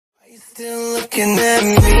Still looking at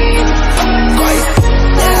me.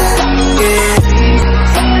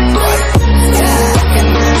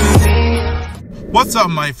 What's up,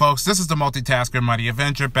 mighty folks? This is the multitasker Mighty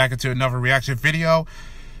Avenger, back into another reaction video,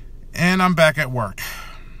 and I'm back at work.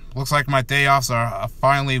 Looks like my day offs are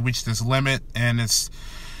finally reached this limit, and it's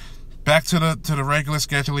back to the regular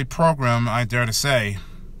scheduling program, I dare to say,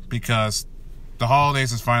 because the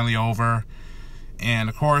holidays is finally over, and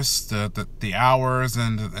of course the hours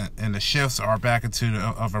and the shifts are back into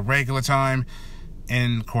of a regular time.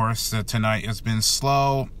 And of course tonight has been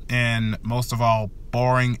slow and most of all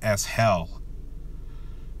boring as hell.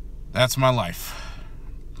 That's my life.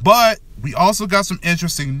 But we also got some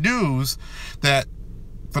interesting news that,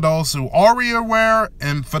 for those who are already aware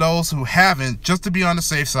and for those who haven't, just to be on the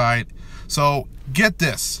safe side. So get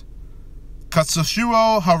this: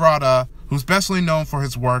 Katsushiro Harada, who's bestly known for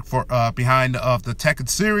his work for behind of the Dakhan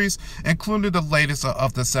series, including the latest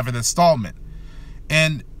of the 7th installment.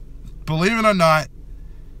 And believe it or not,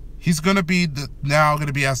 he's going to be now going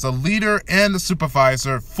to be as the leader and the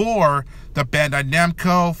supervisor for the Bandai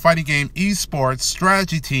Namco fighting game esports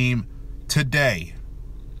strategy team today.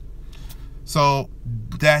 So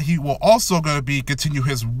that he will also going to be continue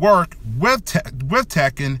his work with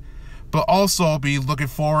Tekken, but also be looking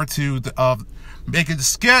forward to making the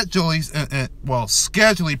scheduling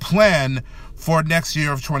plan for next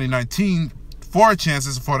year of 2019 for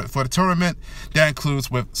chances for the tournament. That includes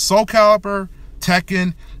with Soul Calibur,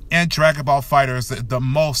 Tekken, and Dragon Ball Fighters the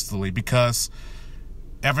mostly, because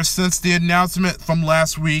ever since the announcement from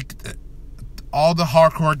last week, all the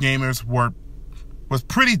hardcore gamers was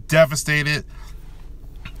pretty devastated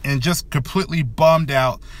and just completely bummed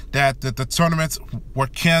out that the tournaments were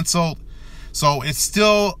canceled. So it's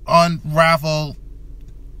still unraveled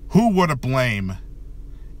who were to blame,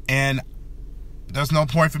 and there's no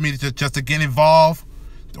point for me to just to get involved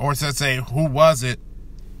or to say who was it.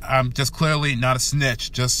 I'm just clearly not a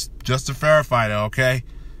snitch, just to verify that, okay?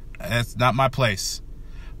 It's not my place.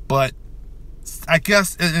 But I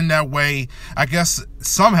guess in that way, I guess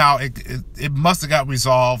somehow it must have got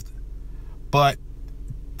resolved. But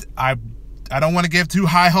I don't want to give too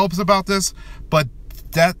high hopes about this, but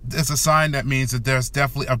that is a sign that means that there's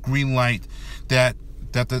definitely a green light that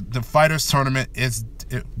the fighters tournament it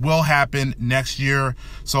will happen next year.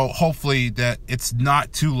 So hopefully that it's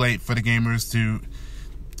not too late for the gamers to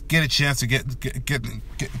get a chance to get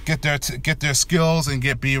their skills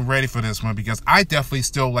and being ready for this one, because I definitely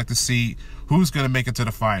still like to see who's going to make it to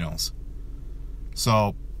the finals.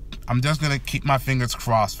 So I'm just going to keep my fingers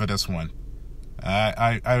crossed for this one.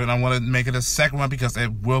 I want to make it a second one because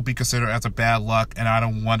it will be considered as a bad luck, and I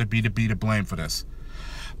don't want to be to blame for this.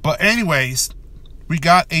 But anyways, we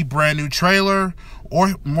got a brand new trailer,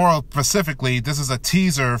 or more specifically, this is a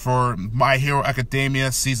teaser for My Hero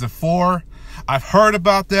Academia Season 4. I've heard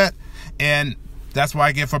about that, and that's why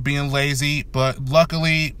I get for being lazy. But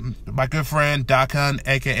luckily, my good friend Dakhan,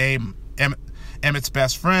 aka Emmet's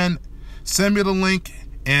best friend, sent me the link,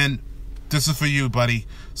 and this is for you, buddy.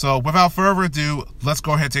 So without further ado, let's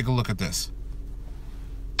go ahead and take a look at this.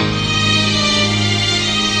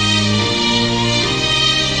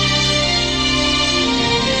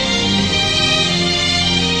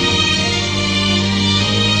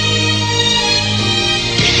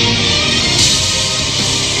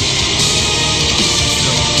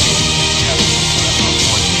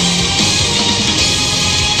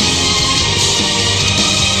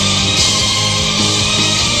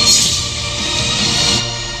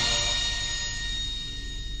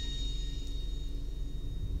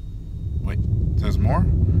 Wait, there's more?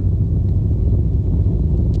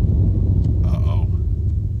 Uh-oh.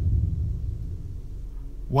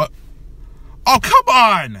 What? Oh, come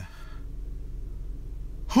on!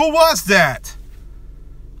 Who was that?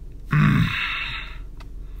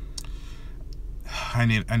 I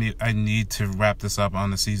need to wrap this up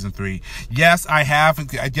on the season 3. Yes, I have.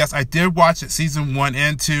 Yes, I did watch it season 1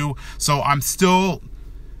 and 2. So I'm still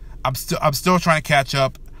trying to catch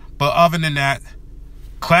up. But other than that,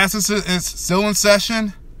 classes is still in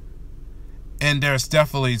session, and there's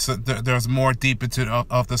definitely there's more deep into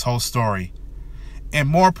of this whole story. And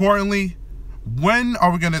more importantly, when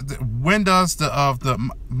does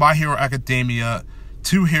the My Hero Academia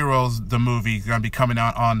 2 Heroes the movie gonna be coming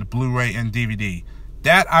out on the Blu-ray and DVD?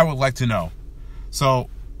 That I would like to know. So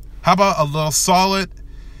how about a little solid,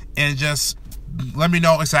 and just let me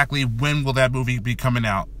know exactly when will that movie be coming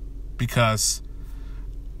out, because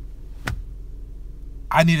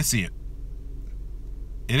I need to see it.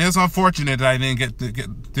 It is unfortunate that I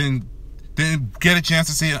didn't Didn't get a chance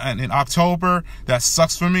to see it in October. That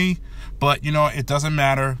sucks for me, but you know, it doesn't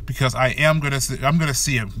matter because I'm gonna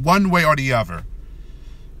see it one way or the other.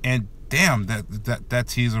 And damn, that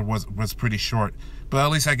teaser was pretty short, but at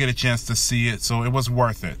least I get a chance to see it, so it was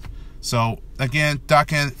worth it. So again,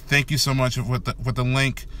 Dakhan, thank you so much with the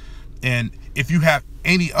link. And if you have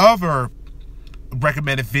any other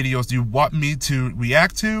recommended videos you want me to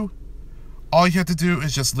react to, all you have to do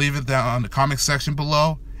is just leave it down in the comment section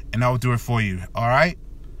below, and I will do it for you. All right?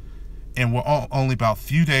 And we're only about a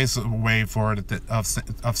few days away of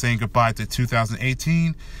saying goodbye to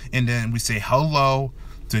 2018, and then we say hello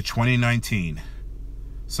to 2019.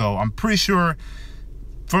 So I'm pretty sure,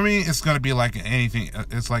 for me, it's gonna be like anything.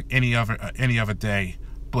 It's like any other day.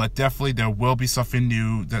 But definitely there will be something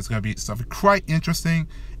new. That's gonna be something quite interesting,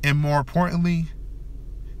 and more importantly,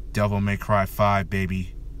 Devil May Cry 5,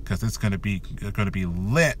 baby, because it's gonna be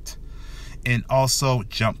lit. And also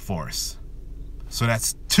Jump Force. So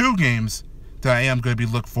that's 2 games that I am going to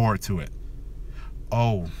be looking forward to it.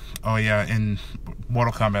 Oh yeah, and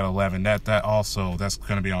Mortal Kombat 11. That's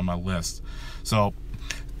going to be on my list. So,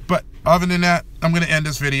 but other than that, I'm going to end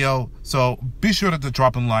this video. So be sure to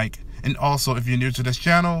drop a like, and also if you're new to this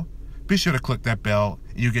channel, be sure to click that bell,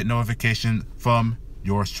 and you get notification from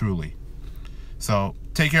yours truly. So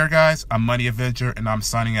take care, guys. I'm Money Avenger, and I'm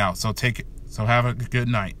signing out. So have a good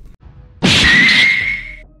night.